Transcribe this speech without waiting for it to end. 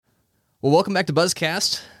Well, welcome back to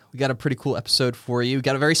Buzzcast. We got a pretty cool episode for you. We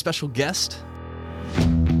got a very special guest,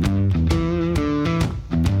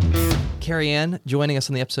 Kerry-Ann, joining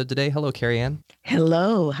us on the episode today. Hello, Kerry-Ann.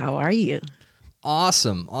 Hello, how are you?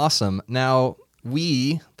 Awesome. Now,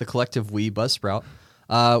 the collective we, Buzzsprout,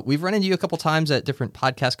 we've run into you a couple times at different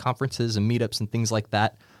podcast conferences and meetups and things like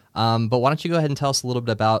that. But why don't you go ahead and tell us a little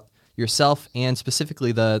bit about yourself and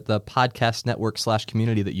specifically the podcast network /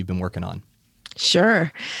 community that you've been working on.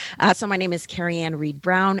 Sure. So my name is Kerry-Ann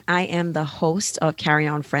Reid-Brown. I am the host of Carry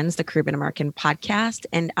On Friends, the Caribbean American podcast,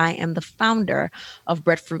 and I am the founder of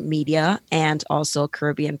Breadfruit Media and also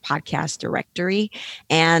Caribbean Podcast Directory.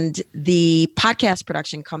 And the podcast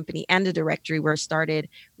production company and the directory were started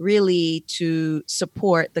really to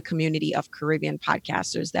support the community of Caribbean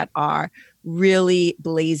podcasters that are really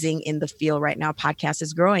blazing in the field right now. Podcast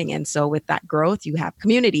is growing. And so with that growth, you have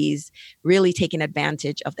communities really taking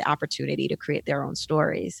advantage of the opportunity to create their own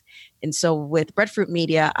stories. And so with Breadfruit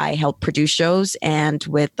Media, I help produce shows. And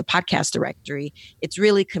with the podcast directory, it's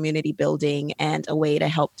really community building and a way to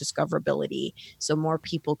help discoverability. So more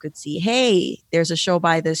people could see, hey, there's a show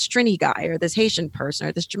by this Trini guy or this Haitian person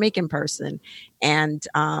or this Jamaican person. And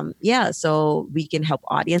so we can help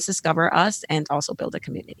audience discover us and also build a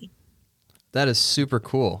community. That is super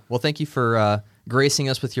cool. Well, thank you for gracing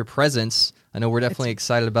us with your presence. I know we're definitely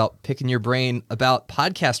excited about picking your brain about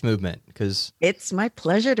podcast movement because it's my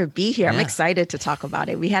pleasure to be here. Yeah. I'm excited to talk about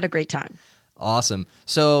it. We had a great time. Awesome.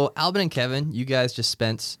 So Albin and Kevin, you guys just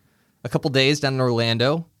spent a couple days down in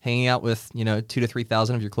Orlando hanging out with 2,000 to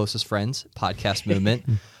 3,000 of your closest friends. Podcast movement.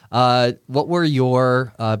 What were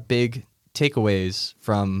your big takeaways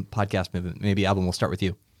from podcast movement? Maybe Albin, we'll start with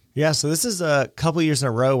you. Yeah, so this is a couple years in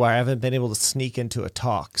a row where I haven't been able to sneak into a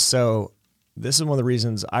talk. So this is one of the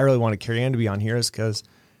reasons I really wanted Kerry-Ann to be on here is because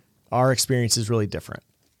our experience is really different.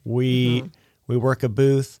 We work a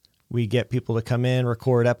booth, we get people to come in,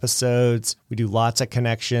 record episodes, we do lots of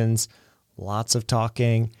connections, lots of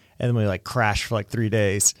talking, and then we crash for 3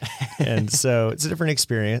 days. And so it's a different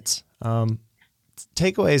experience.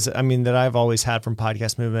 Takeaways, that I've always had from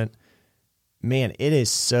podcast movement, man, it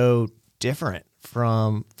is so different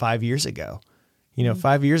from 5 years ago.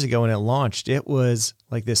 5 years ago when it launched, it was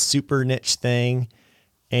this super niche thing.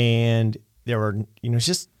 And there were,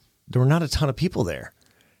 there were not a ton of people there.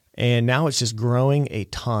 And now it's just growing a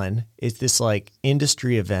ton. It's this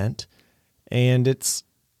industry event. And it's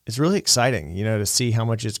really exciting, to see how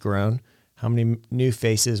much it's grown, how many new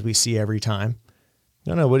faces we see every time. I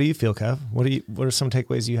don't know. What do you feel, Kev? What are some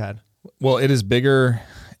takeaways you had? Well, it is bigger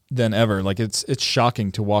than ever. It's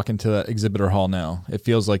shocking to walk into that exhibitor hall now. It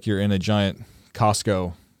feels like you're in a giant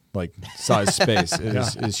Costco size space. It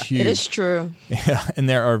is huge. It is true. Yeah, and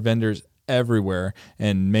there are vendors everywhere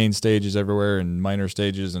and main stages everywhere and minor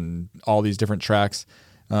stages and all these different tracks.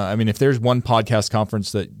 If there's one podcast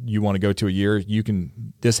conference that you want to go to a year,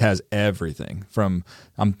 this has everything from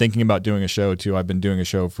I'm thinking about doing a show to I've been doing a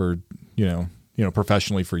show for,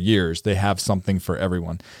 professionally for years. They have something for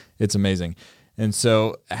everyone. It's amazing. And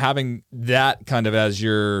so having that kind of as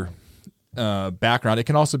your background, it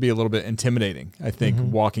can also be a little bit intimidating, I think,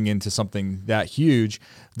 walking into something that huge.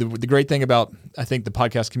 The great thing about, I think, the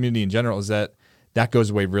podcast community in general is that goes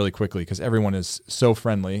away really quickly because everyone is so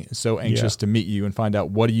friendly, so anxious to meet you and find out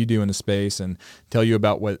what do you do in the space and tell you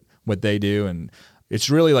about what they do. And it's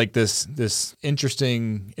really this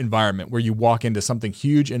interesting environment where you walk into something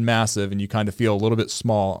huge and massive and you kind of feel a little bit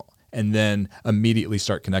small and then immediately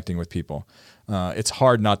start connecting with people. It's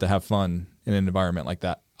hard not to have fun in an environment like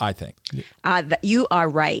that, I think. You are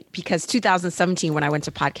right, because 2017, when I went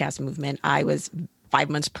to Podcast Movement, I was 5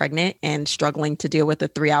 months pregnant and struggling to deal with a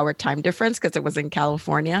 3-hour time difference because it was in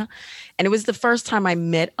California. And it was the first time I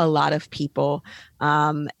met a lot of people.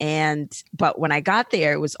 But when I got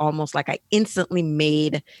there, it was almost like I instantly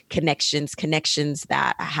made connections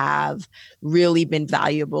that have really been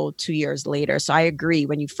valuable 2 years later. So I agree.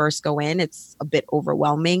 When you first go in, it's a bit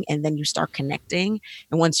overwhelming and then you start connecting.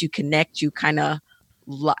 And once you connect, you kind of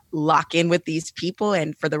lock in with these people,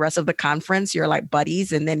 and for the rest of the conference you're like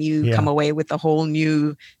buddies, and then you come away with a whole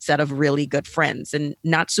new set of really good friends, and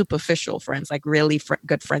not superficial friends, really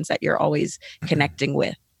good friends that you're always connecting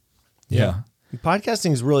with.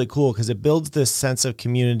 Podcasting is really cool because it builds this sense of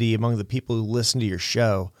community among the people who listen to your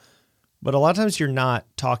show, but a lot of times you're not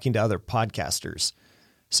talking to other podcasters,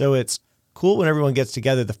 so it's cool when everyone gets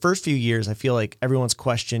together. The first few years I feel like everyone's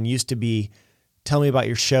question used to be, tell me about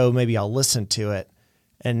your show, maybe I'll listen to it.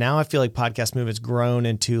 And now I feel like Podcast Movement's grown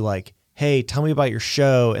into hey, tell me about your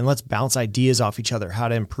show and let's bounce ideas off each other, how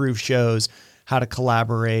to improve shows, how to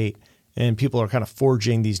collaborate. And people are kind of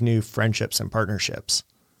forging these new friendships and partnerships.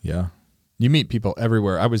 Yeah. You meet people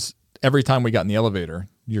everywhere. I was every time we got in the elevator,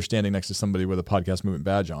 you're standing next to somebody with a podcast movement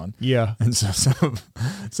badge on. Yeah. And so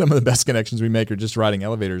some of the best connections we make are just riding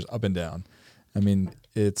elevators up and down. I mean,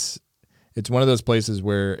 it's one of those places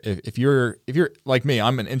where if you're like me,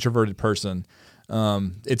 I'm an introverted person.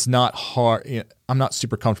 It's not hard. I'm not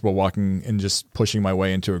super comfortable walking and just pushing my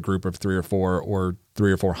way into a group of 3 or 4 or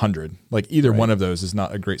 300 or 400. Like either one of those is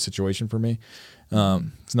not a great situation for me.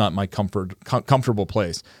 It's not my comfortable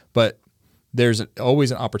place, but there's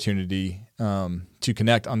always an opportunity to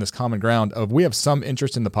connect on this common ground of we have some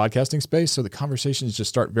interest in the podcasting space. So the conversations just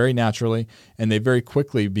start very naturally and they very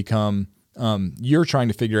quickly become, you're trying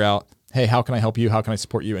to figure out, hey, how can I help you? How can I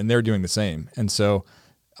support you? And they're doing the same. And so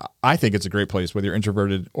I think it's a great place, whether you're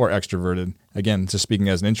introverted or extroverted. Again, just speaking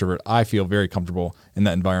as an introvert, I feel very comfortable in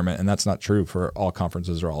that environment. And that's not true for all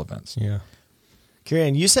conferences or all events. Yeah.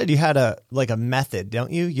 Kerry-Ann, you said you had a method,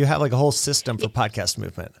 don't you? You have like a whole system for podcast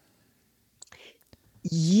movement.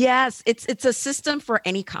 Yes, it's a system for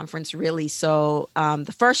any conference, really. So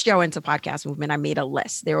the first year I went to Podcast Movement, I made a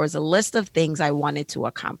list. There was a list of things I wanted to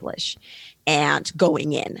accomplish and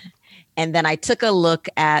going in. And then I took a look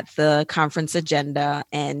at the conference agenda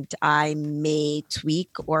and I may tweak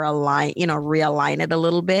or realign it a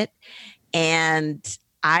little bit. And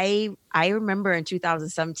I remember in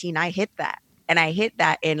 2017, I hit that. And I hit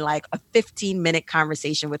that in like a 15-minute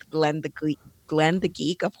conversation with Glenn the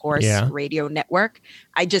Geek of Horse Radio Network.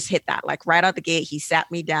 I just hit that like right out the gate. He sat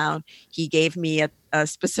me down. He gave me a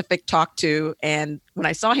specific talk to. And when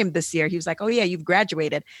I saw him this year, he was like, oh yeah, you've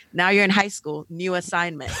graduated. Now you're in high school, new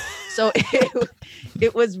assignment. So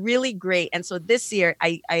it was really great. And so this year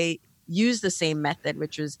I used the same method,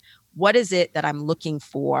 which was what is it that I'm looking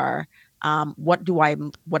for? What do I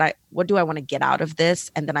want to get out of this?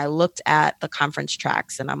 And then I looked at the conference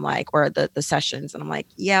tracks and I'm like, or the sessions, and I'm like,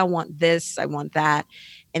 yeah, I want this, I want that.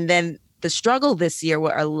 And then the struggle this year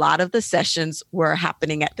where a lot of the sessions were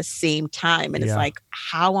happening at the same time. And it's like,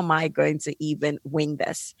 how am I going to even wing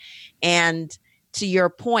this? And to your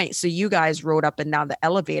point, so you guys rode up and down the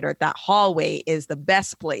elevator. That hallway is the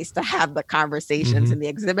best place to have the conversations. And the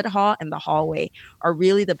exhibit hall and the hallway are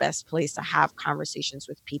really the best place to have conversations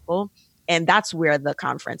with people. And that's where the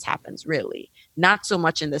conference happens, really. Not so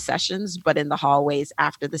much in the sessions, but in the hallways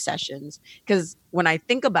after the sessions. Because when I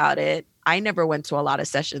think about it, I never went to a lot of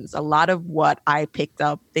sessions. A lot of what I picked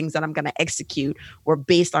up, things that I'm going to execute, were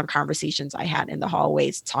based on conversations I had in the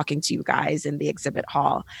hallways, talking to you guys in the exhibit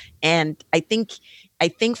hall. And I think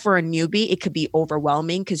for a newbie, it could be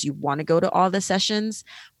overwhelming because you want to go to all the sessions.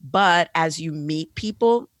 But as you meet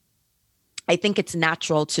people, I think it's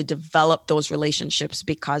natural to develop those relationships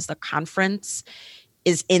because the conference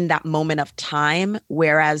is in that moment of time,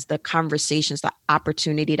 whereas the conversations, the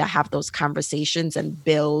opportunity to have those conversations and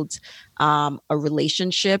build a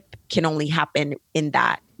relationship can only happen in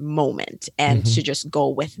that moment, and to just go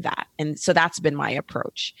with that. And so that's been my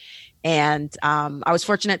approach. And I was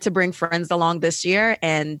fortunate to bring friends along this year.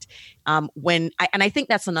 And I think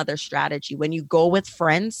that's another strategy. When you go with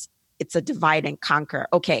friends, it's a divide and conquer.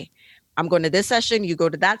 Okay, I'm going to this session, you go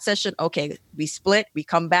to that session. Okay, we split, we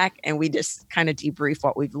come back, and we just kind of debrief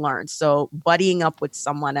what we've learned. So buddying up with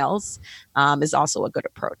someone else is also a good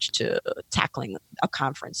approach to tackling a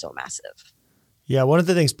conference so massive. Yeah, one of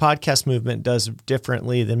the things Podcast Movement does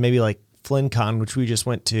differently than maybe like FlynnCon, which we just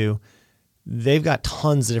went to, they've got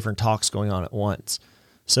tons of different talks going on at once.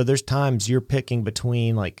 So there's times you're picking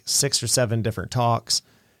between like 6 or 7 different talks,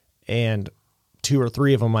 and 2 or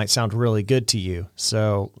 3 of them might sound really good to you.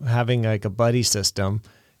 So having like a buddy system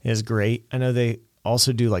is great. I know they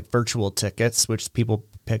also do like virtual tickets, which people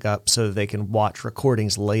pick up so that they can watch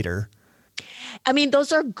recordings later. I mean,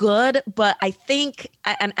 those are good, but I think,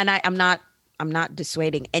 and I'm not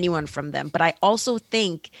dissuading anyone from them, but I also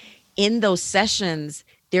think in those sessions,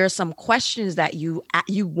 there are some questions that you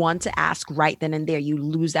want to ask right then and there. You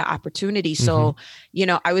lose that opportunity. So,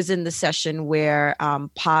 I was in the session where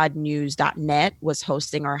podnews.net was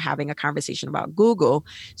hosting or having a conversation about Google.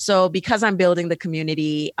 So because I'm building the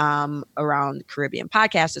community around Caribbean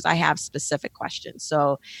podcasters, I have specific questions.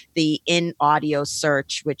 So the in-audio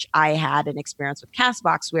search, which I had an experience with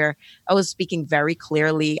CastBox where I was speaking very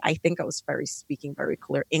clearly. I think I was speaking very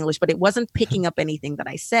clear English, but it wasn't picking up anything that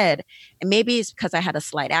I said. And maybe it's because I had a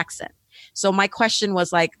slight accent. So my question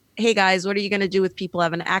was like, hey guys, what are you going to do with people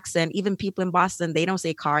have an accent? Even people in Boston, they don't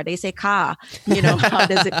say car, they say car. How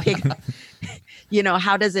does it pick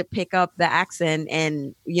how does it pick up the accent?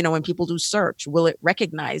 And when people do search, will it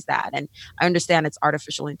recognize that? And I understand it's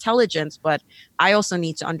artificial intelligence, but I also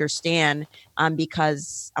need to understand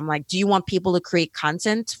because I'm like, do you want people to create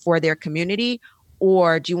content for their community,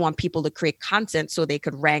 Or do you want people to create content so they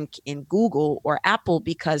could rank in Google or Apple?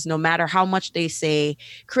 Because no matter how much they say,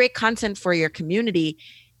 create content for your community,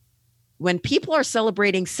 when people are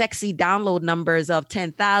celebrating sexy download numbers of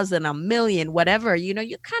 10,000, a million, whatever, you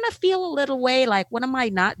kind of feel a little way like, what am I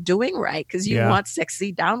not doing right? Because you want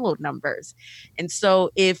sexy download numbers. And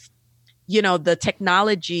so if, the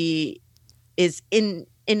technology is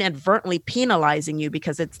inadvertently penalizing you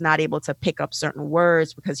because it's not able to pick up certain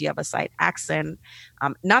words because you have a slight accent,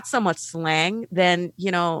 not so much slang, then,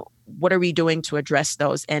 what are we doing to address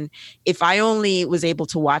those? And if I only was able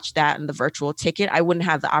to watch that in the virtual ticket, I wouldn't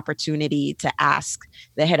have the opportunity to ask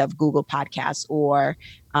the head of Google Podcasts or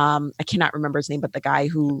I cannot remember his name, but the guy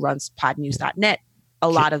who runs podnews.net, a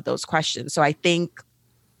lot of those questions. So I think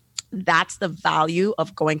that's the value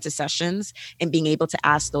of going to sessions and being able to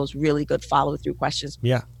ask those really good follow-through questions.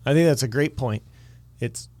 Yeah, I think that's a great point.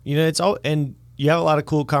 It's all, and you have a lot of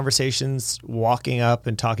cool conversations walking up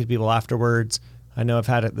and talking to people afterwards. I know I've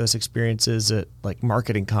had those experiences at like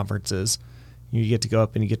marketing conferences. You get to go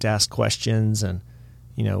up and you get to ask questions, and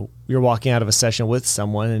you're walking out of a session with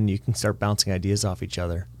someone and you can start bouncing ideas off each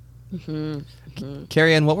other.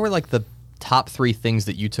 Kerry-Ann, what were like the top 3 things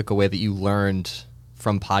that you took away that you learned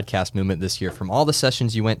from Podcast Movement this year, from all the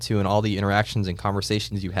sessions you went to and all the interactions and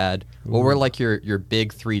conversations you had? What were like your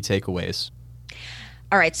big 3 takeaways?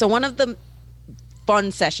 All right. So one of the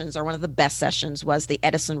fun sessions, or one of the best sessions, was the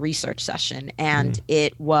Edison research session. And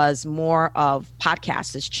it was more of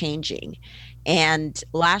podcasts is changing. And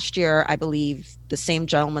last year, I believe the same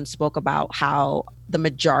gentleman spoke about how the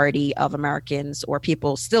majority of Americans or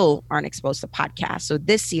people still aren't exposed to podcasts. So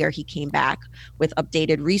this year he came back with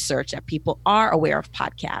updated research that people are aware of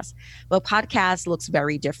podcasts, but podcast looks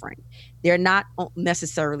very different. They're not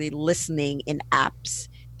necessarily listening in apps.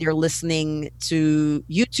 They're listening to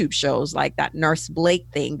YouTube shows like that Nurse Blake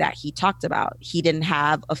thing that he talked about. He didn't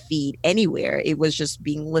have a feed anywhere. It was just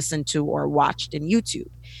being listened to or watched in YouTube.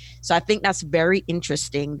 So I think that's very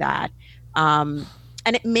interesting that,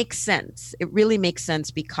 and it makes sense. It really makes sense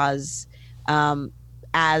because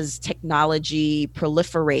as technology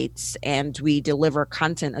proliferates and we deliver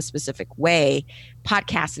content a specific way,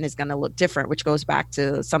 podcasting is going to look different, which goes back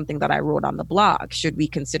to something that I wrote on the blog. Should we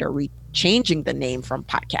consider changing the name from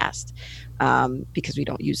podcast? Because we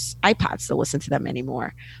don't use iPods to listen to them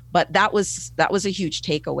anymore. But that was a huge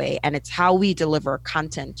takeaway, and it's how we deliver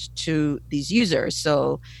content to these users.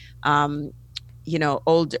 So,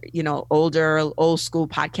 old school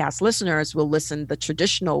podcast listeners will listen the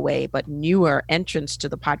traditional way, but newer entrants to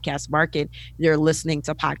the podcast market, they're listening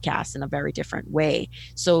to podcasts in a very different way.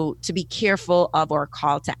 So to be careful of our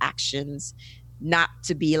call to actions, not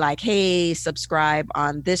to be like, hey, subscribe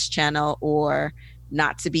on this channel, or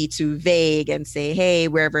not to be too vague and say, hey,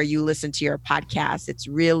 wherever you listen to your podcast. It's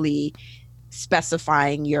really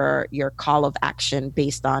specifying your call of action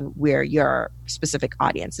based on where your specific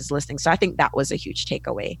audience is listening. So I think that was a huge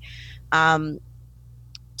takeaway. Another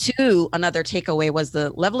takeaway was the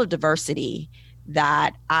level of diversity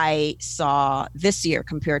that I saw this year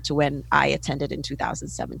compared to when I attended in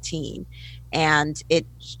 2017. And it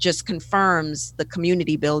just confirms the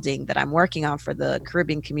community building that I'm working on for the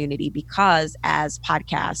Caribbean community, because as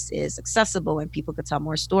podcasts is accessible and people could tell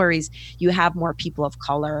more stories, you have more people of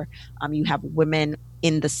color, you have women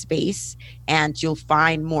in the space, and you'll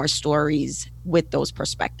find more stories with those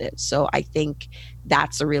perspectives. So I think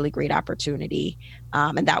that's a really great opportunity.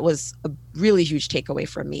 And that was a really huge takeaway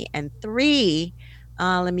from me. And 3,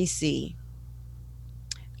 let me see.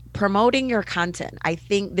 Promoting your content. I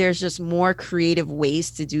think there's just more creative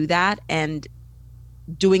ways to do that, and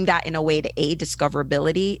doing that in a way to aid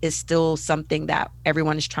discoverability is still something that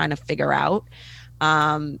everyone is trying to figure out.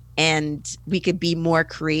 And we could be more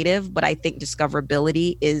creative, but I think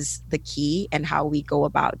discoverability is the key, and how we go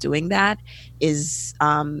about doing that is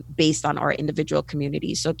based on our individual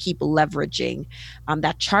communities. So keep leveraging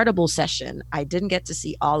that Chartable session. I didn't get to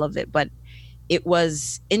see all of it, but it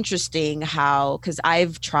was interesting how, because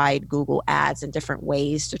I've tried Google Ads in different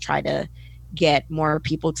ways to try to get more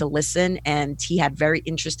people to listen, and he had very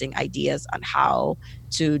interesting ideas on how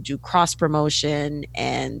to do cross promotion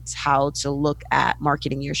and how to look at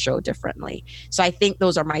marketing your show differently. So I think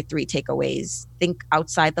those are my 3 takeaways. Think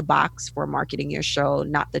outside the box for marketing your show,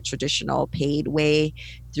 not the traditional paid way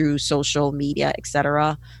through social media,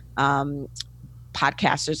 etc.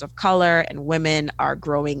 Podcasters of color and women are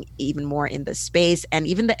growing even more in the space. And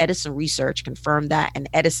even the Edison research confirmed that. And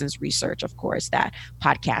Edison's research, of course, that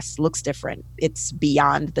podcasts looks different. It's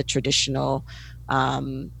beyond the traditional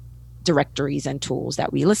directories and tools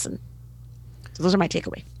that we listen. So those are my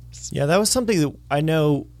takeaways. Yeah, that was something that I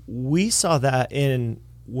know we saw that in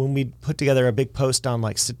when we put together a big post on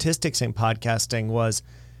like statistics in podcasting was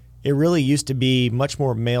it really used to be much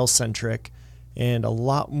more male-centric, and a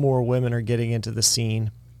lot more women are getting into the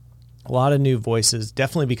scene. A lot of new voices,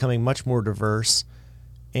 definitely becoming much more diverse.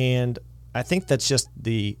 And I think that's just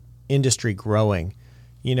the industry growing.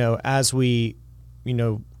 As we,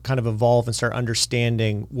 kind of evolve and start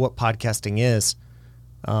understanding what podcasting is,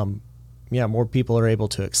 more people are able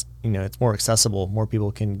to, it's more accessible. More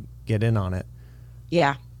people can get in on it.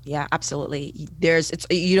 Yeah, absolutely.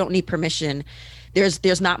 You don't need permission.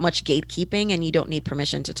 There's not much gatekeeping, and you don't need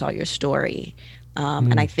permission to tell your story.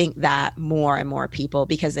 And I think that more and more people,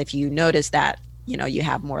 because if you notice that, you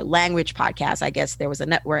have more language podcasts. I guess there was a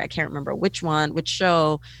network, I can't remember which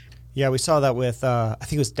show. Yeah, we saw that with, I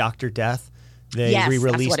think it was Dr. Death. They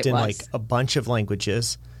re-released in like a bunch of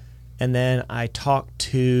languages. And then I talked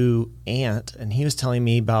to Ant, and he was telling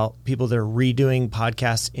me about people that are redoing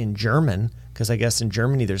podcasts in German, because I guess in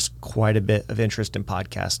Germany there's quite a bit of interest in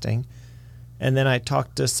podcasting. And then I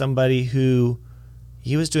talked to somebody who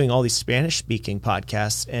he was doing all these Spanish-speaking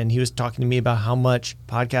podcasts, and he was talking to me about how much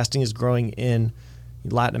podcasting is growing in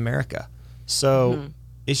Latin America. So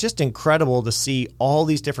it's just incredible to see all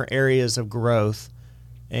these different areas of growth,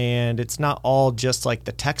 and it's not all just like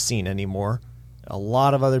the tech scene anymore. A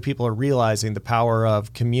lot of other people are realizing the power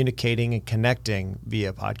of communicating and connecting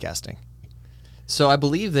via podcasting. So I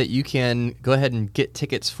believe that you can go ahead and get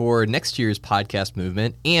tickets for next year's podcast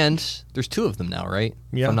movement, and there's 2 of them now, right?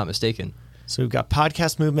 Yeah. If I'm not mistaken. So we've got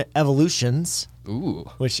Podcast Movement Evolutions,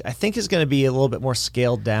 which I think is going to be a little bit more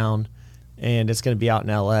scaled down, and it's going to be out in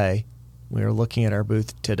LA. We were looking at our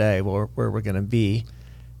booth today where we're going to be.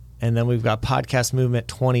 And then we've got Podcast Movement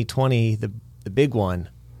 2020, the big one,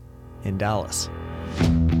 in Dallas.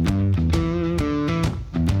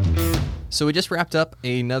 So we just wrapped up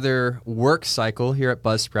another work cycle here at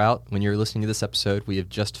Buzzsprout. When you're listening to this episode, we have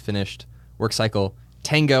just finished work cycle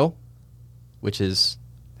Tango, which is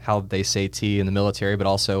how they say T in the military, but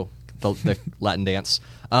also the Latin dance.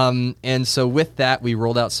 And so with that, we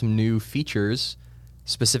rolled out some new features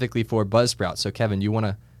specifically for Buzzsprout. So Kevin, you want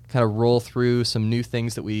to kind of roll through some new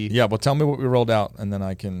things that we... Yeah, well, tell me what we rolled out, and then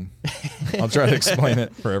I'll try to explain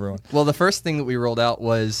it for everyone. Well, the first thing that we rolled out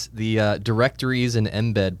was the directories and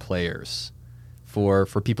embed players for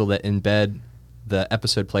people that embed the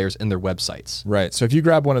episode players in their websites. Right. So if you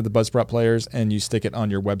grab one of the Buzzsprout players and you stick it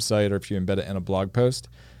on your website, or if you embed it in a blog post,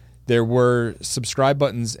 there were subscribe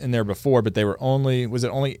buttons in there before, but they were only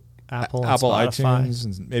Apple iTunes,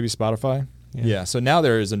 and maybe Spotify? Yeah. So now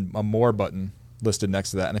there is a more button listed next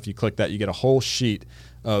to that, and if you click that, you get a whole sheet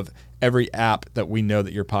of every app that we know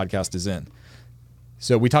that your podcast is in.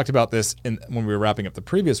 So we talked about this when we were wrapping up the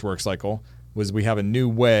previous work cycle, was we have a new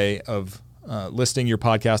way of listing your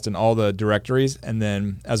podcast in all the directories, and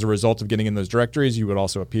then as a result of getting in those directories, you would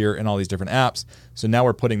also appear in all these different apps. So now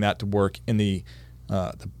we're putting that to work in the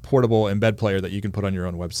portable embed player that you can put on your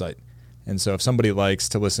own website. And so if somebody likes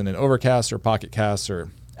to listen in Overcast or Pocket Casts or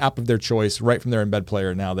app of their choice right from their embed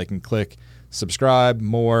player, now they can click subscribe,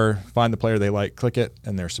 more, find the player they like, click it,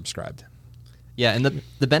 and they're subscribed. Yeah, and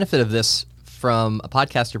the benefit of this from a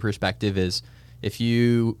podcaster perspective is if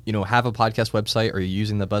you have a podcast website or you're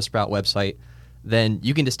using the Buzzsprout website, then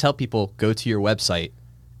you can just tell people, go to your website,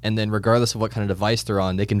 and then regardless of what kind of device they're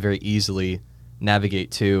on, they can very easily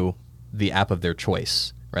navigate to the app of their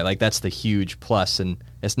choice, right? Like that's the huge plus, and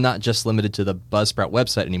it's not just limited to the Buzzsprout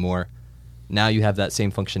website anymore. Now you have that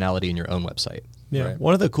same functionality in your own website. Yeah, right?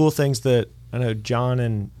 One of the cool things that I know John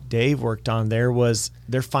and Dave worked on there was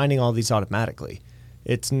they're finding all these automatically.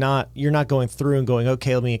 It's not, you're not going through and going,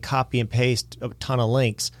 okay, let me copy and paste a ton of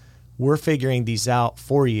links. We're figuring these out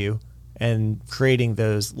for you and creating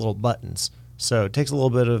those little buttons. So it takes a little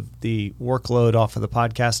bit of the workload off of the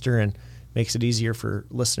podcaster and makes it easier for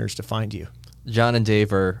listeners to find you. John and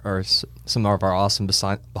Dave are some of our awesome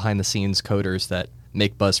behind-the-scenes coders that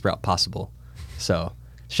make Buzzsprout possible. So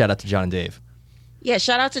shout out to John and Dave. Yeah,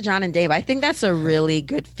 shout out to John and Dave. I think that's a really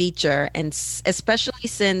good feature, and especially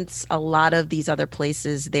since a lot of these other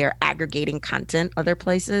places, they're aggregating content other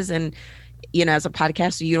places. And, as a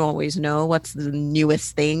podcaster, you don't always know what's the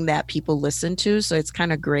newest thing that people listen to. So it's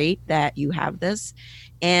kind of great that you have this.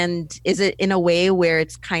 And is it in a way where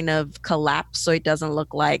it's kind of collapsed so it doesn't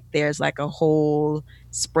look like there's like a whole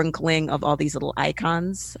sprinkling of all these little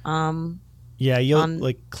icons? Yeah,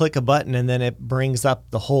 you'll click a button and then it brings up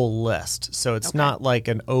the whole list. So it's not like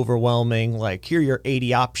an overwhelming, like, here are your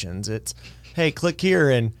 80 options. It's, hey, click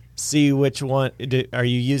here and see which one. Are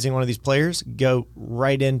you using one of these players? Go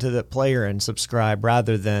right into the player and subscribe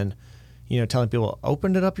rather than, telling people,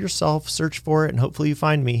 open it up yourself, search for it, and hopefully you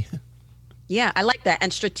find me. Yeah, I like that.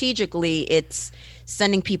 And strategically, it's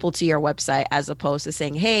sending people to your website as opposed to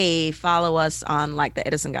saying, hey, follow us on, like the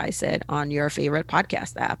Edison guy said, on your favorite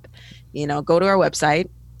podcast app. Go to our website,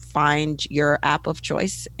 find your app of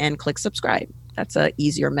choice, and click subscribe. That's a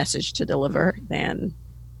easier message to deliver than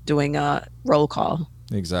doing a roll call.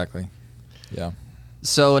 Exactly. Yeah.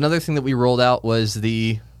 So another thing that we rolled out was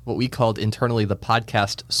what we called internally the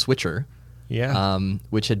podcast switcher. Yeah.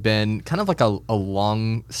 Which had been kind of like a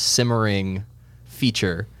long simmering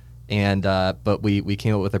feature, and but we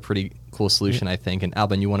came up with a pretty cool solution, I think. And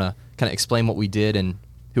Albin, you want to kind of explain what we did and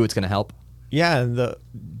who it's going to help? Yeah, in the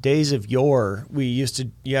days of yore, you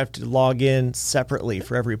have to log in separately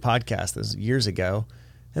for every podcast. This was years ago,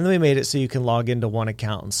 and then we made it so you can log into one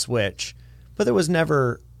account and switch. But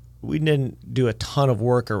we didn't do a ton of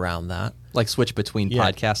work around that. Like switch between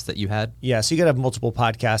podcasts that you had? Yeah, so you could have multiple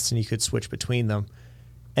podcasts and you could switch between them.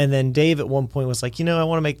 And then Dave at one point was like, I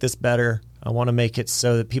want to make this better. I want to make it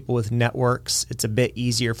so that people with networks, it's a bit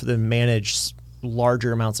easier for them to manage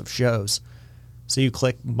larger amounts of shows. So you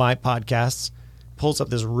click My Podcasts, pulls up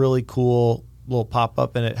this really cool little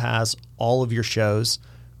pop-up, and it has all of your shows,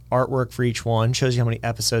 artwork for each one, shows you how many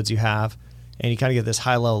episodes you have, and you kind of get this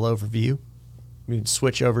high-level overview. You can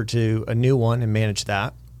switch over to a new one and manage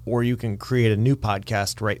that, or you can create a new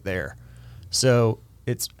podcast right there. So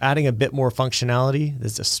it's adding a bit more functionality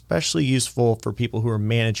that's especially useful for people who are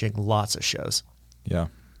managing lots of shows. Yeah.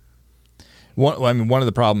 One of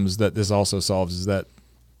the problems that this also solves is that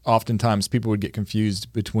oftentimes people would get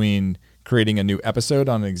confused between creating a new episode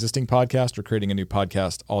on an existing podcast or creating a new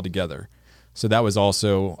podcast altogether. So that was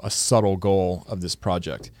also a subtle goal of this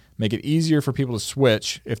project. Make it easier for people to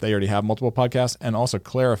switch if they already have multiple podcasts, and also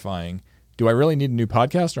clarifying, do I really need a new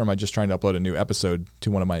podcast, or am I just trying to upload a new episode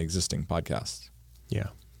to one of my existing podcasts? Yeah.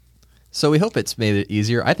 So we hope it's made it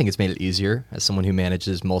easier. I think it's made it easier as someone who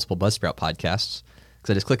manages multiple Buzzsprout podcasts,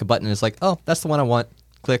 because I just click a button and it's like, oh, that's the one I want.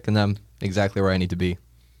 Click, and I'm exactly where I need to be.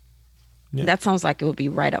 Yeah. That sounds like it would be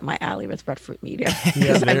right up my alley with Breadfruit Media.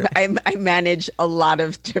 Yeah, I manage a lot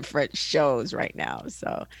of different shows right now.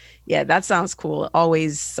 So yeah, that sounds cool.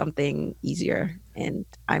 Always something easier. And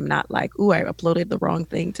I'm not like, ooh, I uploaded the wrong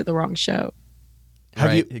thing to the wrong show.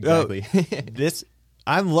 Exactly.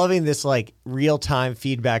 I'm loving this like real-time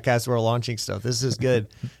feedback as we're launching stuff. This is good.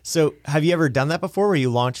 So have you ever done that before where you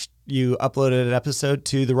uploaded an episode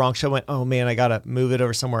to the wrong show, went, oh man, I got to move it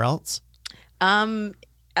over somewhere else?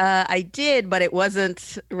 I did, but it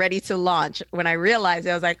wasn't ready to launch. When I realized it,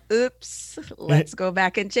 I was like, oops, let's go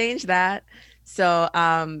back and change that. So,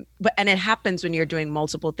 and it happens when you're doing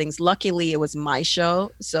multiple things. Luckily, it was my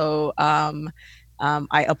show. So I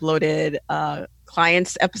uploaded a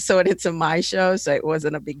client's episode into my show. So it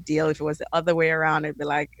wasn't a big deal. If it was the other way around, it'd be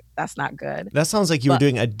like, that's not good. That sounds like you were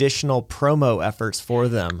doing additional promo efforts for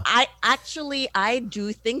them. I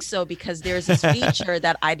do think so, because there's this feature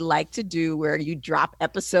that I'd like to do where you drop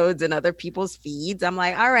episodes in other people's feeds. I'm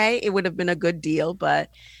like, all right, it would have been a good deal, but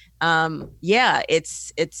yeah,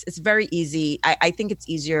 it's very easy. I think it's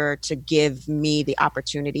easier to give me the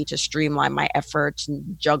opportunity to streamline my efforts,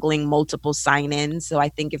 juggling multiple sign-ins. So I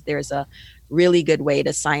think if there's a really good way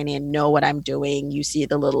to sign in, know what I'm doing, you see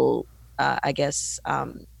the little,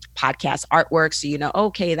 podcast artwork, so you know,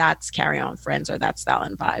 okay, that's Kerry-Ann Friends or that's Style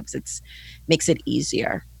and Vibes. It's makes it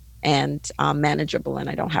easier and manageable, and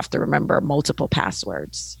I don't have to remember multiple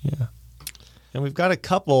passwords. Yeah, and we've got a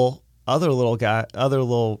couple other little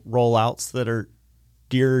rollouts that are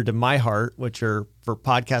dear to my heart, which are for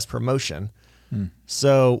podcast promotion.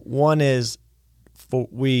 So one is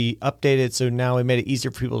we updated, so now we made it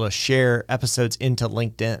easier for people to share episodes into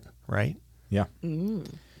LinkedIn, right? Yeah.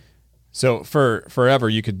 So forever,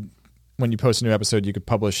 you could, when you post a new episode, you could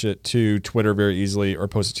publish it to Twitter very easily or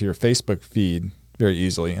post it to your Facebook feed very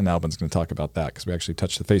easily. And Albin's going to talk about that because we actually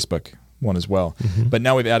touched the Facebook one as well. But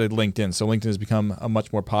now we've added LinkedIn. So LinkedIn has become a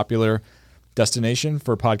much more popular destination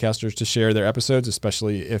for podcasters to share their episodes,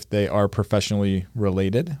 especially if they are professionally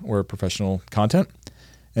related or professional content.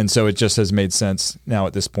 And so it just has made sense now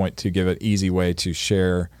at this point to give an easy way to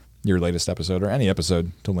share your latest episode or any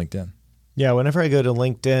episode to LinkedIn. Yeah, whenever I go to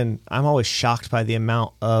LinkedIn, I'm always shocked by the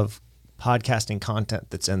amount of podcasting content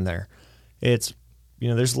that's in there. It's,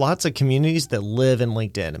 there's lots of communities that live in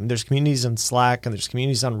LinkedIn. I mean, there's communities in Slack and there's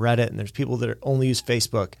communities on Reddit and there's people that only use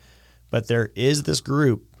Facebook. But there is this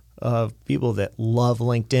group of people that love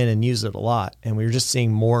LinkedIn and use it a lot. And we're just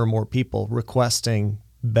seeing more and more people requesting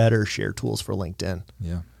better share tools for LinkedIn.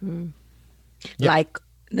 Yeah. Like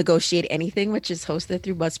Negotiate Anything, which is hosted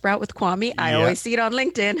through Buzzsprout with Kwame. I always see it on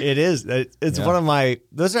LinkedIn. It is. It's one of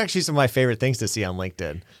those are actually some of my favorite things to see on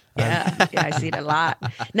LinkedIn. Yeah, I see it a lot.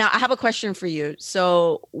 Now, I have a question for you.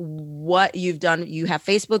 So, what you've done, you have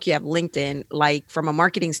Facebook, you have LinkedIn. Like, from a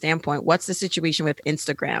marketing standpoint, what's the situation with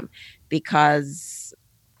Instagram? Because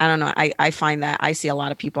I don't know, I find that I see a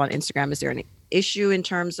lot of people on Instagram. Is there an issue in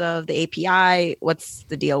terms of the API? What's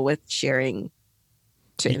the deal with sharing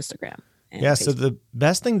to Instagram? And Yeah, Facebook? so the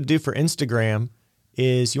best thing to do for Instagram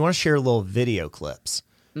is you want to share little video clips.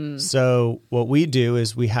 So what we do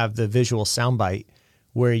is we have the visual soundbite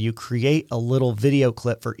where you create a little video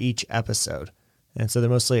clip for each episode. And so they're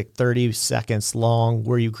mostly like 30 seconds long,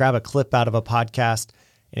 where you grab a clip out of a podcast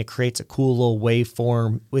and it creates a cool little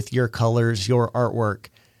waveform with your colors, your artwork.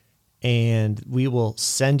 And we will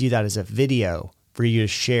send you that as a video for you to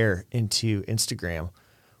share into Instagram.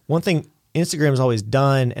 One thing Instagram's always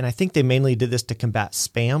done, and I think they mainly did this to combat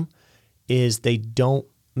spam, is they don't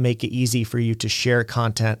make it easy for you to share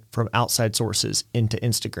content from outside sources into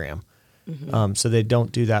Instagram. So they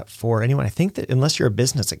don't do that for anyone. I think that unless you're a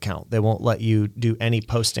business account, they won't let you do any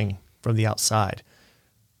posting from the outside.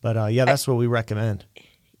 But yeah, that's what we recommend.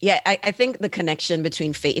 Yeah, I think the connection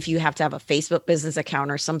between if you have to have a Facebook business account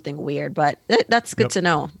or something weird, but that's good to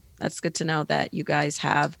know. That's good to know that you guys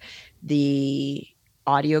have the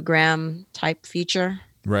audiogram type feature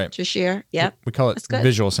to share. Yep. We call it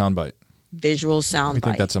visual soundbite. Visual soundbite. We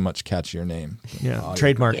think that's a much catchier name. Yeah,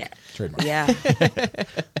 trademark. Yeah. Trademark. Yeah.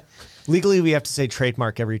 Legally, we have to say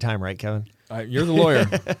trademark every time, right, Kevin? You're the lawyer.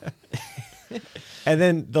 And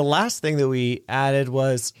then the last thing that we added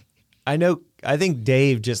was, I think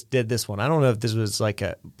Dave just did this one. I don't know if this was like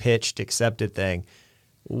a pitched, accepted thing.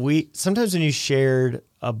 Sometimes when you shared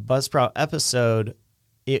a Buzzsprout episode,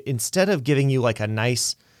 instead of giving you like a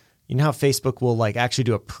nice, you know how Facebook will like actually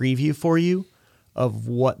do a preview for you of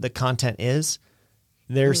what the content is?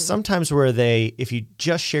 There's sometimes where if you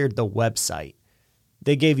just shared the website,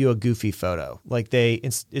 they gave you a goofy photo. Like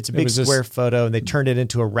it's a big square photo and they turned it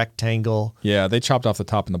into a rectangle. Yeah, they chopped off the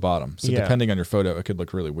top and the bottom. So depending on your photo, it could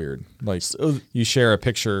look really weird. Like you share a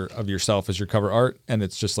picture of yourself as your cover art and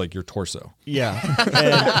it's just like your torso. Yeah.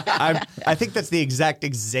 And I think that's the exact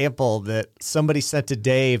example that somebody sent to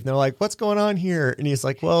Dave. And they're like, what's going on here? And he's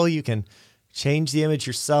like, well, you can change the image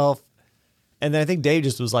yourself. And then I think Dave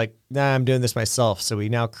just was like, nah, I'm doing this myself. So we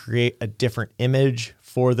now create a different image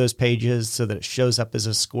for those pages so that it shows up as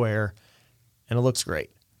a square and it looks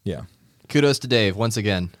great. Yeah. Kudos to Dave once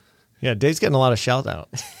again. Yeah, Dave's getting a lot of shout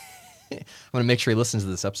outs. I'm going to make sure he listens to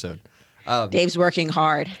this episode. Dave's working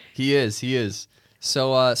hard. He is.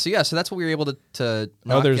 So that's what we were able to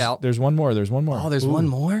knock out. There's one more. There's one more. Oh, there's one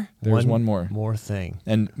more? There's one more. More thing.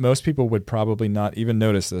 And most people would probably not even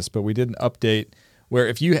notice this, but we did an update where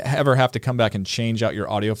if you ever have to come back and change out your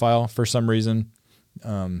audio file for some reason,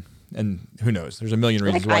 and who knows, there's a million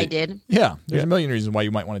reasons why. I did. Yeah, there's a million reasons why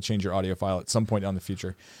you might want to change your audio file at some point down the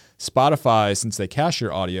future. Spotify, since they cache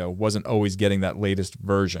your audio, wasn't always getting that latest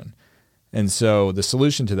version. And so the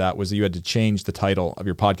solution to that was that you had to change the title of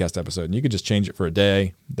your podcast episode. And you could just change it for a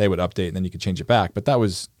day. They would update, and then you could change it back. But that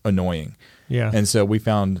was annoying. Yeah. And so we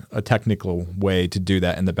found a technical way to do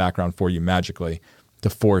that in the background for you magically to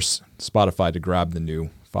force Spotify to grab the new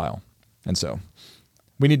file. And so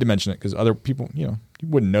we need to mention it because other people, you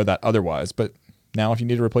wouldn't know that otherwise. But now if you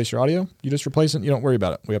need to replace your audio, you just replace it. You don't worry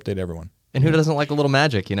about it. We update everyone. And who doesn't like a little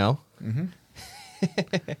magic, Mm-hmm.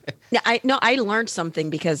 Yeah, I learned something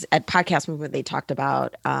because at Podcast Movement they talked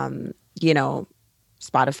about Spotify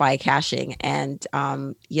caching and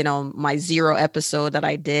my 0 episode that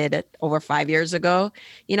I did over 5 years ago.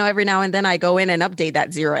 Every now and then I go in and update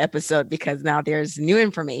that 0 episode because now there's new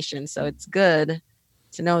information. So it's good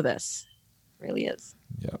to know this. It really is.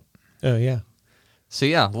 Yep. Oh yeah. So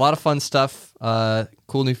yeah, a lot of fun stuff.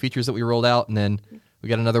 Cool new features that we rolled out, and then we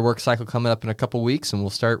got another work cycle coming up in a couple weeks, and we'll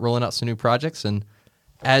start rolling out some new projects. And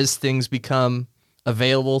as things become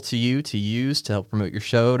available to you to use to help promote your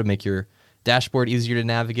show, to make your dashboard easier to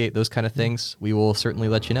navigate, those kind of things, we will certainly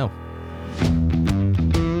let you know.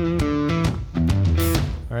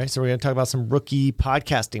 All right, so we're going to talk about some rookie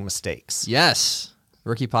podcasting mistakes. Yes,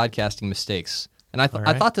 rookie podcasting mistakes. And I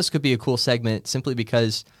thought this could be a cool segment simply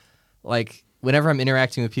because, like, whenever I'm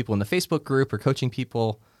interacting with people in the Facebook group or coaching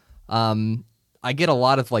people, I get a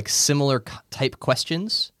lot of like similar type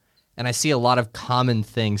questions, and I see a lot of common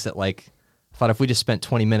things that, like, I thought if we just spent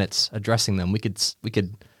 20 minutes addressing them, we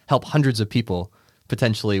could help hundreds of people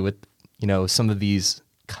potentially with, some of these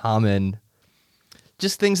common,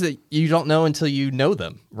 just things that you don't know until you know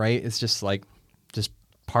them, right? It's just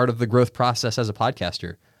part of the growth process as a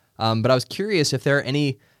podcaster. But I was curious if there are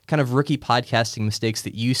any kind of rookie podcasting mistakes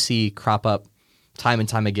that you see crop up time and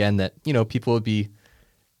time again that, people would be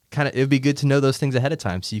it would be good to know those things ahead of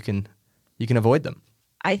time so you can avoid them.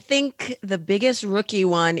 I think the biggest rookie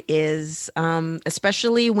one is,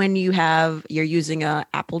 especially when you're using a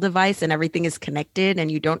Apple device and everything is connected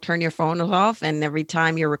and you don't turn your phone off, and every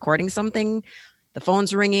time you're recording something, the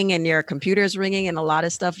phone's ringing and your computer's ringing and a lot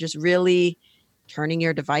of stuff, just really turning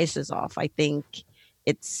your devices off. I think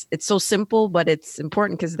it's so simple, but it's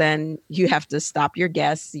important because then you have to stop your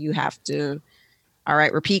guests. You have to, all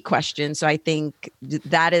right, repeat questions. So I think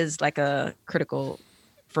that is like a critical,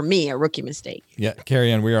 for me, a rookie mistake. Yeah,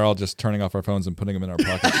 Kerry-Ann, we are all just turning off our phones and putting them in our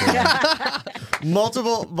pockets.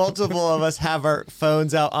 Multiple of us have our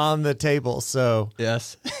phones out on the table. So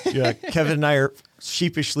Yes. yeah, Kevin and I are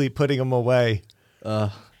sheepishly putting them away.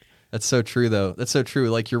 That's so true, though. That's so true.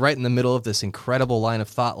 Like, you're right in the middle of this incredible line of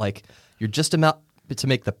thought. Like, you're just about to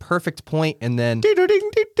make the perfect point, and then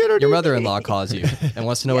your mother-in-law calls you and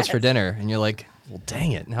wants to know what's for dinner, and you're like, well,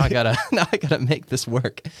 dang it. Now I gotta make this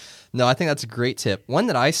work. No, I think that's a great tip. One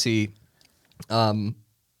that I see,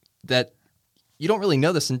 that you don't really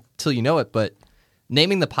know this until you know it, but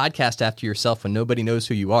naming the podcast after yourself when nobody knows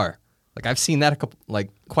who you are. Like, I've seen that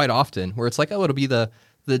quite often, where it's like, oh, it'll be the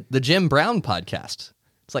Jim Brown podcast.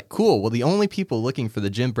 It's like, cool. Well, the only people looking for the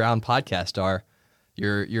Jim Brown podcast are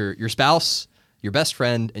your spouse, your best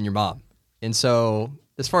friend, and your mom. And so,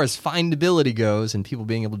 as far as findability goes, and people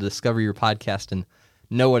being able to discover your podcast and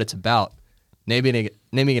know what it's about, naming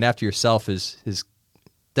it after yourself is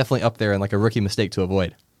definitely up there and like a rookie mistake to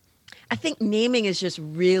avoid. I think naming is just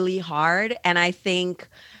really hard. And I think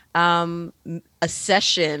a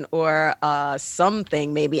session or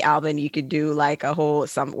something, maybe, Alvin, you could do like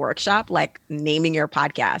some workshop, like naming your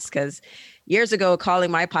podcast. Because years ago, calling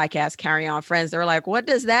my podcast Carry-On Friends, they were like, what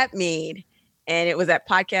does that mean? And it was at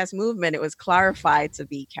Podcast Movement. It was clarified to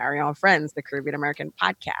be Carry-On Friends, the Caribbean American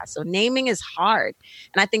podcast. So naming is hard.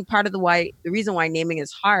 And I think part of the reason why naming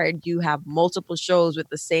is hard, you have multiple shows with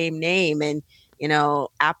the same name, and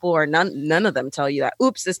Apple or none of them tell you that,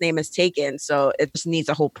 oops, this name is taken. So it just needs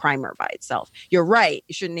a whole primer by itself. You're right.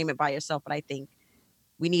 You shouldn't name it by yourself. But I think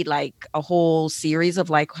we need like a whole series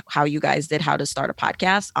of like how you guys did how to start a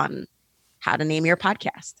podcast on how to name your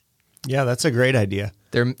podcast. Yeah, that's a great idea.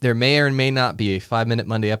 There may or may not be a 5-Minute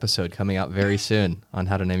Monday episode coming out very soon on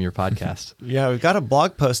how to name your podcast. Yeah, we've got a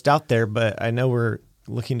blog post out there, but I know we're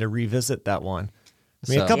looking to revisit that one.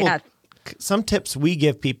 I mean, some tips we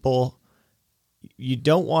give people. You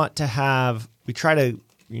don't want to have,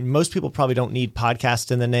 most people probably don't need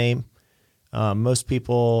podcast in the name. Most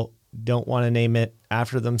people don't want to name it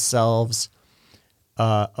after themselves.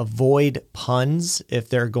 Avoid puns if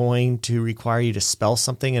they're going to require you to spell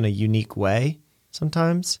something in a unique way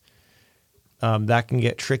sometimes. That can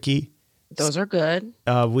get tricky. Those are good.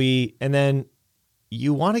 And then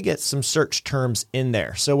you want to get some search terms in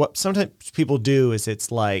there. So what sometimes people do is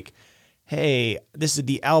it's like, hey, this is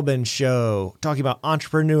the Albin Show talking about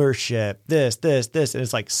entrepreneurship, this, and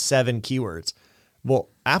it's like 7 keywords. Well,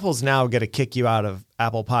 Apple's now going to kick you out of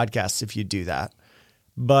Apple Podcasts if you do that.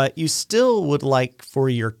 But you still would like for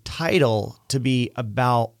your title to be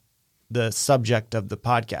about the subject of the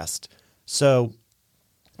podcast. So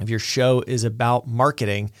if your show is about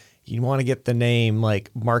marketing, you want to get the name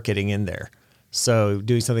like marketing in there. So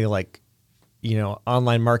doing something like,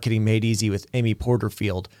 online marketing made easy with Amy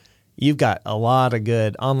Porterfield. You've got a lot of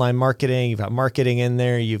good online marketing. You've got marketing in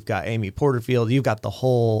there. You've got Amy Porterfield. You've got the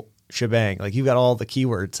whole shebang. Like, you've got all the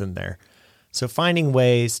keywords in there. So finding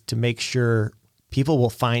ways to make sure people will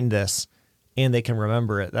find this and they can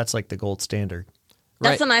remember it. That's like the gold standard.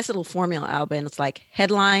 That's a nice little formula, Albin. It's like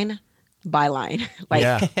headline, byline,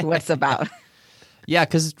 like what's about. Yeah,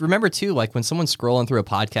 because remember too, like when someone's scrolling through a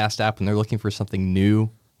podcast app and they're looking for something new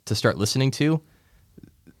to start listening to,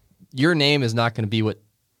 your name is not going to be what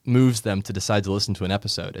moves them to decide to listen to an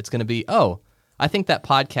episode. It's going to be, oh, I think that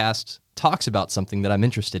podcast talks about something that I'm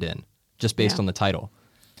interested in just based on the title.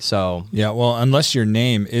 So yeah, well, unless your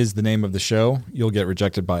name is the name of the show, you'll get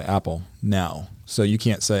rejected by Apple now. So you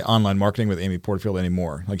can't say online marketing with Amy Porterfield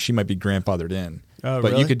anymore. Like, she might be grandfathered in. Oh,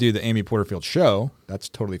 but really? you could do the Amy Porterfield show. That's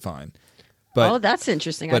totally fine. But, that's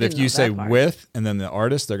interesting. But if you say with and then the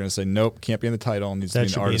artist, they're going to say, nope, can't be in the title. Needs to be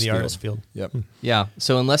in the artist field. Yep. Yeah.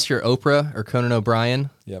 So unless you're Oprah or Conan O'Brien,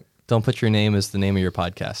 don't put your name as the name of your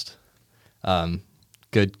podcast.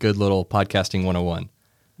 Good little podcasting 101.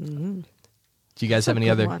 Mm-hmm. Do you guys have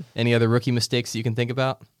any other rookie mistakes that you can think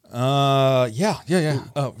about? Yeah.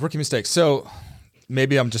 Rookie mistakes. So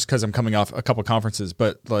maybe I'm just because I'm coming off a couple conferences,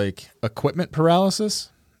 but like equipment paralysis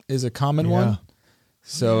is a common one.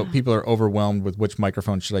 So people are overwhelmed with which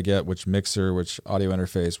microphone should I get, which mixer, which audio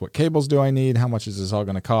interface, what cables do I need, how much is this all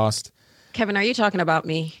going to cost? Kevin, are you talking about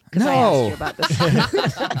me? No. I asked you about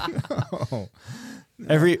this.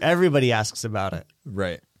 Everybody asks about it.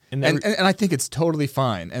 Right. And And I think it's totally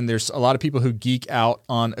fine. And there's a lot of people who geek out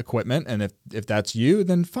on equipment. And if that's you,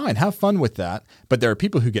 then fine. Have fun with that. But there are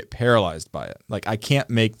people who get paralyzed by it. Like, I can't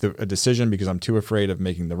make a decision because I'm too afraid of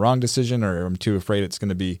making the wrong decision, or I'm too afraid it's going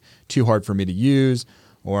to be too hard for me to use,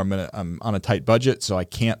 or I'm on a tight budget, so I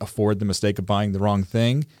can't afford the mistake of buying the wrong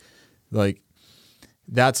thing. Like,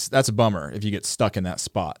 that's a bummer if you get stuck in that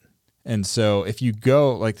spot. And so if you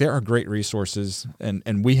go, like, there are great resources,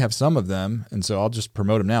 and we have some of them, and so I'll just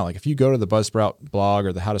promote them now. Like, if you go to the Buzzsprout blog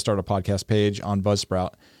or the How to Start a Podcast page on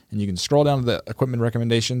Buzzsprout, and you can scroll down to the equipment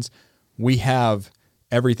recommendations, we have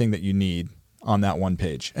everything that you need on that one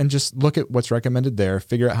page. And just look at what's recommended there,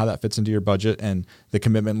 figure out how that fits into your budget and the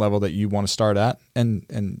commitment level that you want to start at,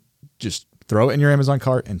 and just throw it in your Amazon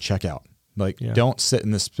cart and check out. Like, don't sit in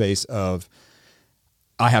this space of,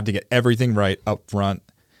 I have to get everything right up front.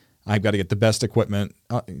 I've got to get the best equipment.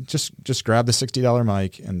 Just grab the $60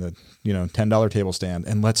 mic and the $10 table stand,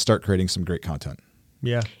 and let's start creating some great content.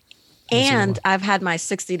 Yeah. And I've had my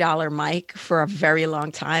 $60 mic for a very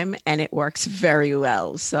long time, and it works very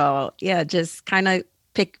well. So yeah, just kind of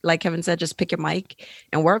pick, like Kevin said, just pick your mic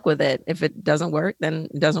and work with it. If it doesn't work, then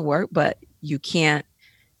it doesn't work. But you can't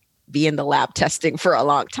be in the lab testing for a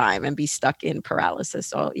long time and be stuck in paralysis.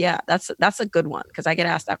 So yeah, that's a good one, because I get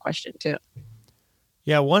asked that question too.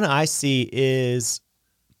 Yeah, one I see is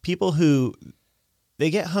people who they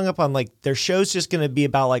get hung up on, like, their show's just going to be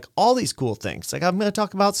about, like, all these cool things. Like, I'm going to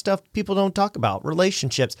talk about stuff people don't talk about,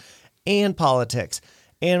 relationships and politics.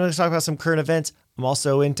 And I'm going to talk about some current events. I'm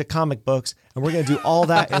also into comic books, and we're going to do all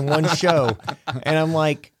that in one show. And I'm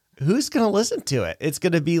like, who's going to listen to it? It's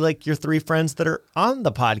going to be like your three friends that are on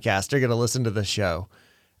the podcast are going to listen to the show.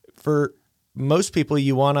 For most people,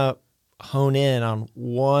 you want to hone in on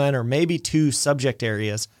one or maybe two subject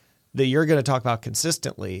areas that you're going to talk about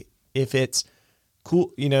consistently. If it's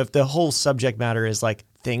cool, if the whole subject matter is like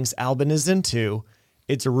things Albin is into,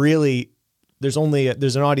 it's really, there's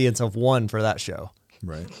an audience of one for that show.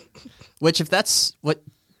 Right. Which, if that's what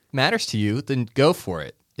matters to you, then go for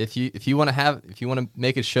it. If you want to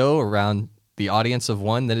make a show around the audience of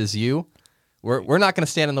one that is you, we're not going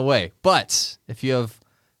to stand in the way. But if you have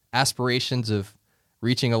aspirations of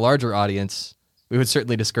reaching a larger audience, we would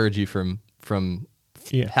certainly discourage you from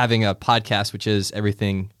having a podcast which is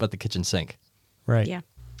everything but the kitchen sink. Right. Yeah.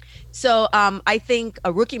 So I think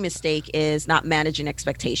a rookie mistake is not managing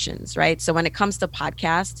expectations, right? So when it comes to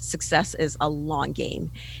podcasts, success is a long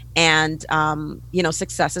game. And,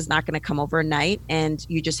 success is not going to come overnight. And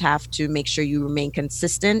you just have to make sure you remain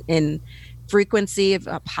consistent in frequency of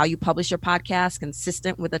how you publish your podcast,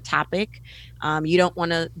 consistent with a topic. You don't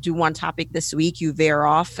want to do one topic this week, you veer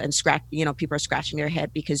off and scratch, people are scratching their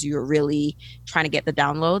head because you're really trying to get the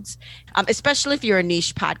downloads. Especially if you're a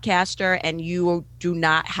niche podcaster and you do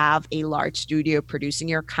not have a large studio producing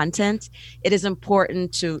your content, it is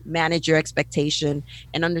important to manage your expectation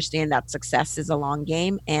and understand that success is a long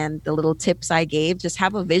game. And the little tips I gave, just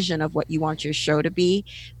have a vision of what you want your show to be,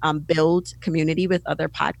 build community with other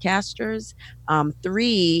podcasters.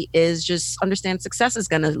 3 is just understand success is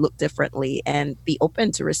going to look differently and be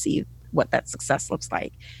open to receive what that success looks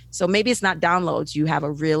like. So maybe it's not downloads. You have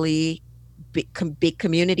a really big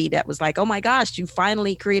community that was like, oh my gosh, you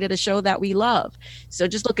finally created a show that we love. So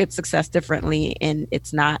just look at success differently, and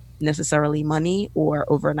it's not necessarily money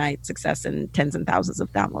or overnight success and tens and thousands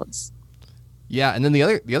of downloads. Yeah, and then the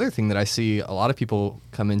other thing that I see a lot of people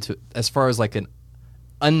come into, as far as like an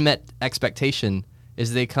unmet expectation,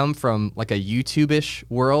 is they come from like a YouTube-ish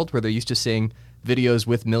world where they're used to seeing videos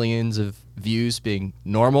with millions of views being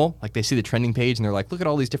normal. Like, they see the trending page and they're like, look at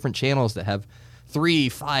all these different channels that have 3,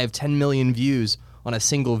 5, 10 million views on a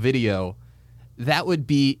single video. That would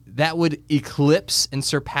eclipse and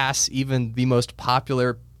surpass even the most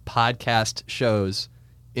popular podcast shows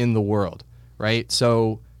in the world, right?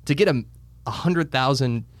 So to get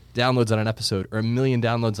 100,000 downloads on an episode or 1 million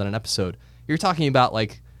downloads on an episode, you're talking about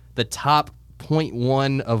like the top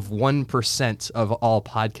 0.1 of 1% of all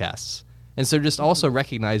podcasts. And so just also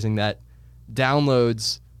recognizing that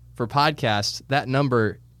downloads for podcasts, that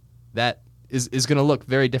number, that is going to look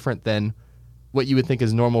very different than what you would think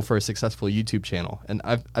is normal for a successful YouTube channel. And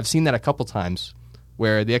I've seen that a couple times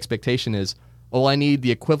where the expectation is, oh, I need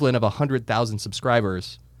the equivalent of 100,000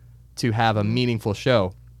 subscribers to have a meaningful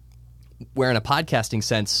show. Where in a podcasting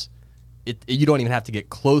sense, you don't even have to get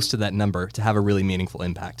close to that number to have a really meaningful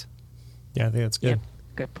impact. Yeah, I think that's good. Yeah,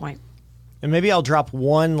 good point. And maybe I'll drop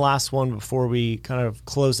one last one before we kind of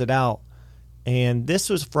close it out. And this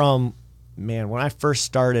was from, when I first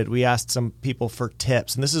started, we asked some people for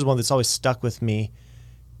tips. And this is one that's always stuck with me.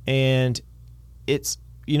 And it's,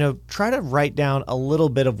 try to write down a little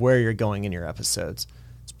bit of where you're going in your episodes.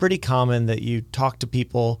 It's pretty common that you talk to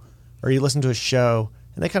people or you listen to a show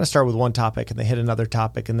and they kind of start with one topic and they hit another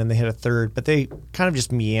topic and then they hit a third, but they kind of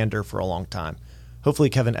just meander for a long time. Hopefully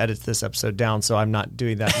Kevin edits this episode down so I'm not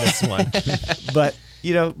doing that in this one. But,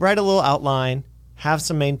 write a little outline, have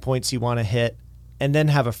some main points you want to hit, and then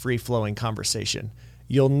have a free-flowing conversation.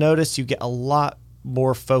 You'll notice you get a lot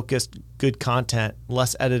more focused, good content,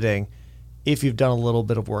 less editing if you've done a little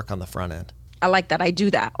bit of work on the front end. I like that. I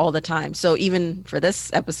do that all the time. So even for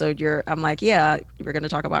this episode, I'm like, yeah, we're going to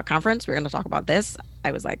talk about conference. We're going to talk about this.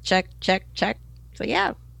 I was like, check. So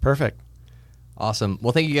yeah. Perfect. Awesome.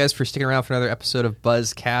 Well, thank you guys for sticking around for another episode of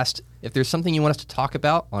Buzzcast. If there's something you want us to talk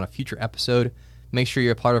about on a future episode, make sure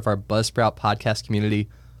you're a part of our Buzzsprout podcast community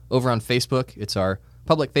over on Facebook. It's our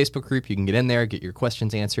public Facebook group. You can get in there, get your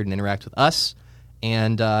questions answered, and interact with us.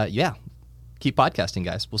 And keep podcasting,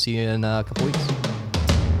 guys. We'll see you in a couple weeks.